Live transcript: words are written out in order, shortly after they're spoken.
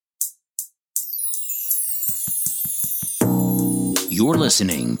You're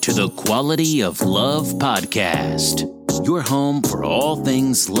listening to the Quality of Love podcast, your home for all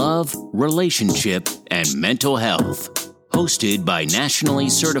things love, relationship, and mental health. Hosted by nationally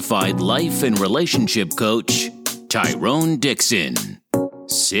certified life and relationship coach, Tyrone Dixon.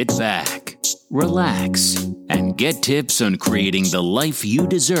 Sit back, relax, and get tips on creating the life you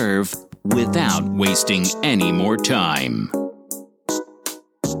deserve without wasting any more time.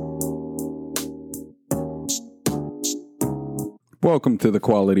 Welcome to the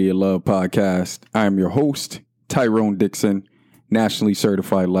Quality of Love podcast. I am your host, Tyrone Dixon, nationally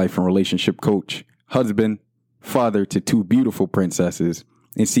certified life and relationship coach, husband, father to two beautiful princesses,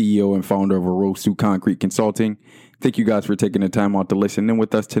 and CEO and founder of Rose to Concrete Consulting. Thank you guys for taking the time out to listen in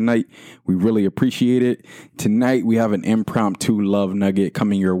with us tonight. We really appreciate it. Tonight, we have an impromptu love nugget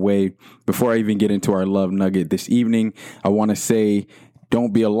coming your way. Before I even get into our love nugget this evening, I want to say,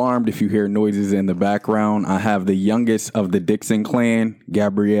 don't be alarmed if you hear noises in the background. I have the youngest of the Dixon clan,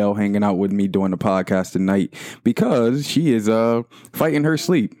 Gabrielle, hanging out with me doing the podcast tonight because she is fighting her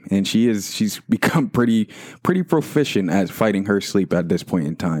sleep, and she's become pretty proficient at fighting her sleep at this point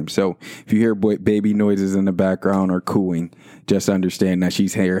in time. So if you hear baby noises in the background or cooing, just understand that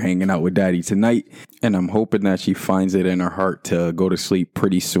she's here hanging out with Daddy tonight, and I'm hoping that she finds it in her heart to go to sleep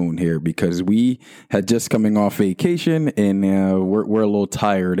pretty soon here because we had just coming off vacation and we're a little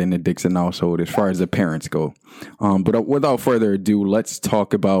tired in the Dixon household as far as the parents go. But without further ado, let's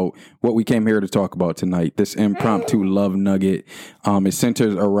talk about what we came here to talk about tonight. This impromptu love nugget, it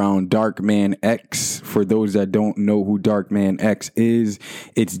centers around Dark Man X. For those that don't know who Dark Man X is,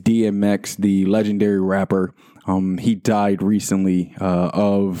 it's DMX, the legendary rapper. He died recently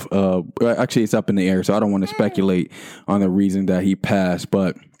actually it's up in the air, so I don't want to speculate on the reason that he passed,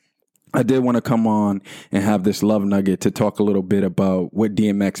 but I did want to come on and have this love nugget to talk a little bit about what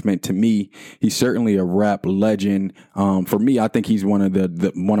DMX meant to me. He's certainly a rap legend. For me, I think he's one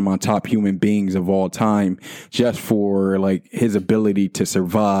of my top human beings of all time, just for like his ability to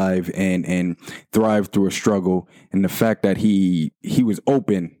survive and thrive through a struggle, and the fact that he was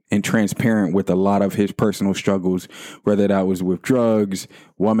open and transparent with a lot of his personal struggles, whether that was with drugs,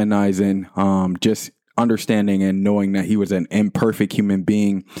 womanizing, just understanding and knowing that he was an imperfect human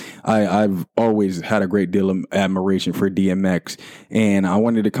being. I've always had a great deal of admiration for DMX, and I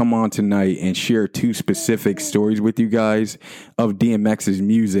wanted to come on tonight and share two specific stories with you guys of DMX's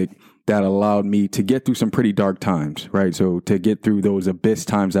music that allowed me to get through some pretty dark times, right? So to get through those abyss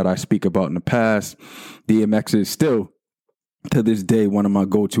times that I speak about in the past, DMX is still to this day one of my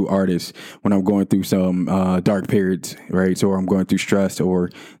go-to artists when I'm going through some dark periods, right? So I'm going through stress or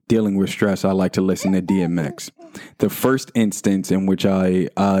dealing with stress, I like to listen to DMX. The first instance in which I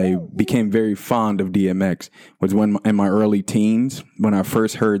became very fond of DMX was when in my early teens, when I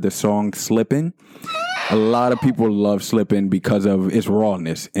first heard the song Slippin'. A lot of people love Slippin' because of its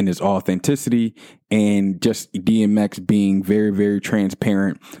rawness and its authenticity, and just DMX being very, very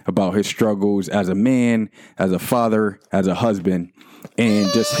transparent about his struggles as a man, as a father, as a husband,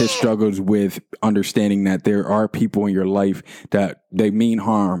 and just his struggles with understanding that there are people in your life that they mean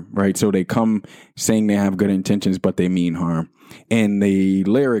harm, right? So they come saying they have good intentions, but they mean harm. And the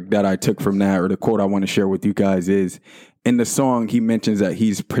lyric that I took from that, or the quote I want to share with you guys, is in the song, he mentions that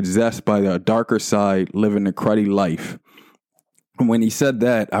he's possessed by the darker side, living a cruddy life. And when he said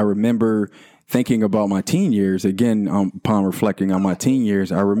that, I remember thinking about my teen years. Again, upon reflecting on my teen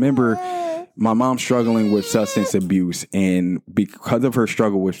years, I remember my mom struggling with substance abuse. And because of her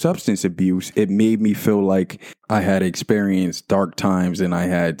struggle with substance abuse, it made me feel like I had experienced dark times, and I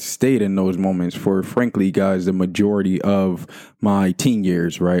had stayed in those moments for, frankly, guys, the majority of my teen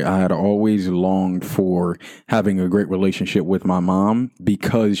years, right? I had always longed for having a great relationship with my mom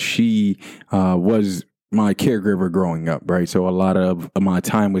because she was my caregiver growing up, right? So a lot of my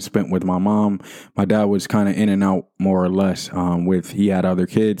time was spent with my mom. My dad was kind of in and out, more or less, he had other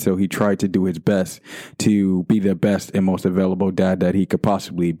kids. So he tried to do his best to be the best and most available dad that he could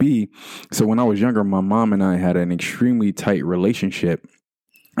possibly be. So when I was younger, my mom and I had an extremely tight relationship.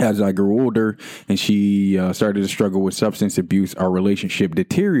 As I grew older and she started to struggle with substance abuse, our relationship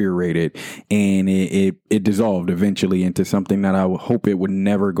deteriorated, and it dissolved eventually into something that I would hope it would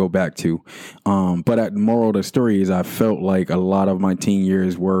never go back to. But the moral of the story is I felt like a lot of my teen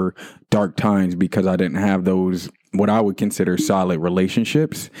years were dark times because I didn't have those what I would consider solid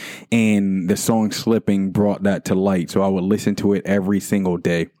relationships, and the song Slipping brought that to light. So I would listen to it every single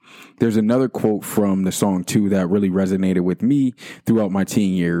day. There's another quote from the song too that really resonated with me throughout my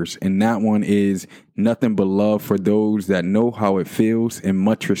teen years. And that one is nothing but love for those that know how it feels, and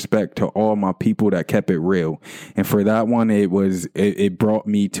much respect to all my people that kept it real. And for that one, it brought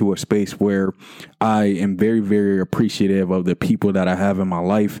me to a space where I am very, very appreciative of the people that I have in my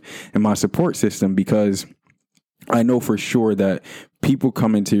life and my support system, because I know for sure that people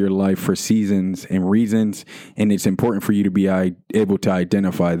come into your life for seasons and reasons, and it's important for you to be able to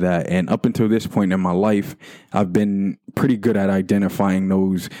identify that. And up until this point in my life, I've been pretty good at identifying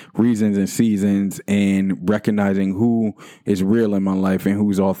those reasons and seasons and recognizing who is real in my life and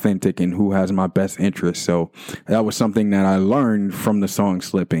who's authentic and who has my best interest. So that was something that I learned from the song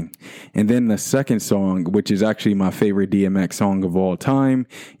Slipping. And then the second song, which is actually my favorite DMX song of all time,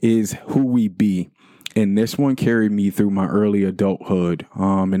 is Who We Be. And this one carried me through my early adulthood.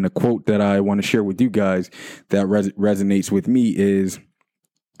 And the quote that I want to share with you guys that resonates with me is,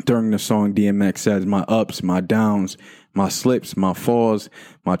 during the song, DMX says, my ups, my downs, my slips, my falls,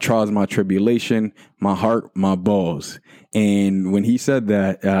 my trials, my tribulation, my heart, my balls. And when he said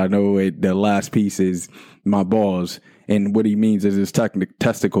that, I know the last piece is my balls. And what he means is his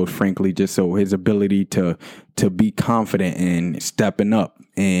testicles, frankly, just so his ability to be confident and stepping up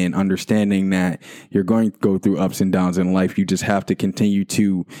and understanding that you're going to go through ups and downs in life. You just have to continue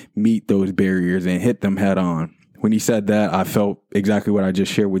to meet those barriers and hit them head on. When he said that, I felt exactly what I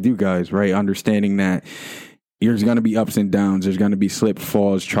just shared with you guys, right? Understanding that there's going to be ups and downs. There's going to be slips,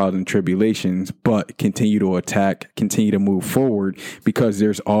 falls, trials, and tribulations, but continue to attack, continue to move forward, because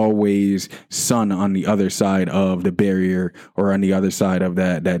there's always sun on the other side of the barrier or on the other side of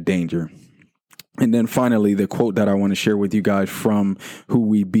that danger. And then finally, the quote that I want to share with you guys from Who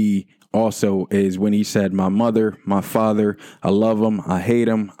We Be also is when he said, my mother, my father, I love them, I hate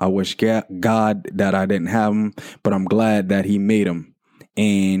them, I wish God that I didn't have them, but I'm glad that he made them.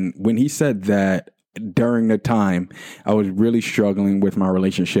 And when he said that, during the time, I was really struggling with my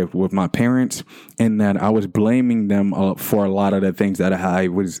relationship with my parents, and that I was blaming them for a lot of the things that I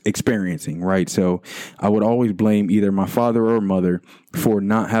was experiencing, right? So I would always blame either my father or mother for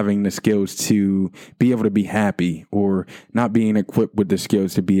not having the skills to be able to be happy, or not being equipped with the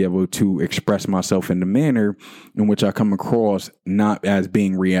skills to be able to express myself in the manner in which I come across, not as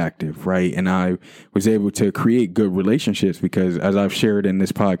being reactive, right? And I was able to create good relationships because, as I've shared in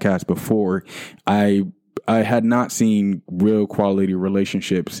this podcast before, I had not seen real quality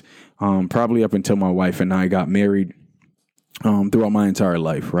relationships probably up until my wife and I got married. Throughout my entire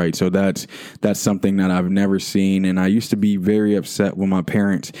life, right? So that's something that I've never seen. And I used to be very upset with my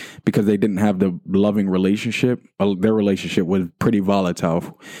parents because they didn't have the loving relationship. Their relationship was pretty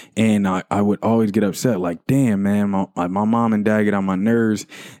volatile. And I would always get upset, like, damn, man, my mom and dad get on my nerves.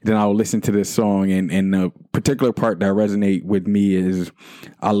 Then I would listen to this song, and the particular part that resonate with me is,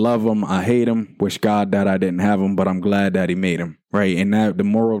 I love them, I hate them, wish God that I didn't have them, but I'm glad that he made them. Right. And that the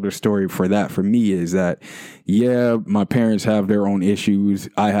moral of the story for me is that, yeah, my parents have their own issues.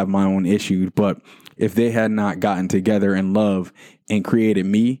 I have my own issues. But if they had not gotten together in love and created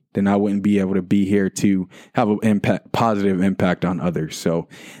me, then I wouldn't be able to be here to have a positive impact on others. So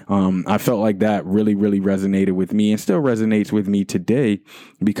I felt like that really, really resonated with me, and still resonates with me today,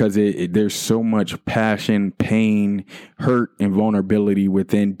 because there's so much passion, pain, hurt, and vulnerability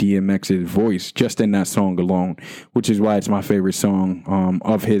within DMX's voice just in that song alone, which is why it's my favorite song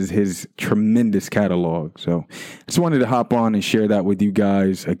of his tremendous catalog. So I just wanted to hop on and share that with you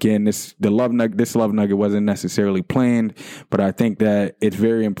guys. Again, this love nugget wasn't necessarily planned, but I think that it's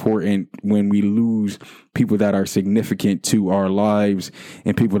very important when we lose people that are significant to our lives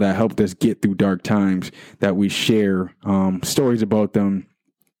and people that helped us get through dark times, that we share stories about them,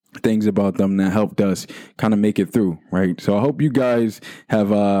 things about them that helped us kind of make it through, right? So I hope you guys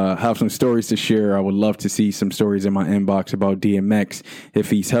have some stories to share. I would love to see some stories in my inbox about DMX,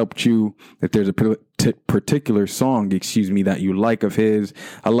 if he's helped you, if there's a particular song, that you like of his.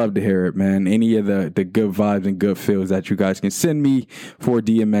 I love to hear it, man. Any of the good vibes and good feels that you guys can send me for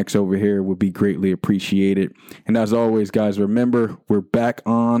DMX over here would be greatly appreciated. And as always, guys, remember, we're back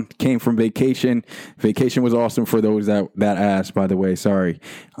on. Came from vacation. Vacation was awesome for those that asked, by the way. Sorry.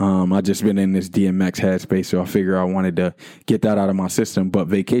 I just been in this DMX headspace, so I figure I wanted to get that out of my system. But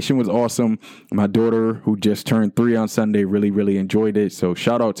vacation was awesome. My daughter, who just turned 3 on Sunday, really, really enjoyed it. So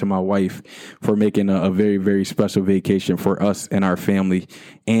shout out to my wife for making a very, very special vacation for us and our family.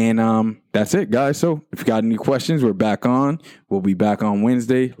 And that's it, guys. So if you got any questions, we're back on. We'll be back on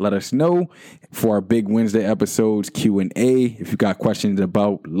Wednesday. Let us know for our big Wednesday episodes, Q&A. If you got questions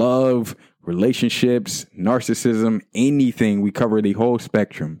about love, relationships, narcissism, anything. We cover the whole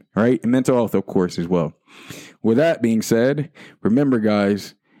spectrum, right? And mental health, of course, as well. With that being said, remember,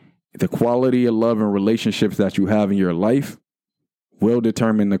 guys, the quality of love and relationships that you have in your life will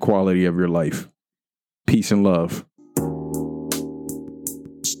determine the quality of your life. Peace and love.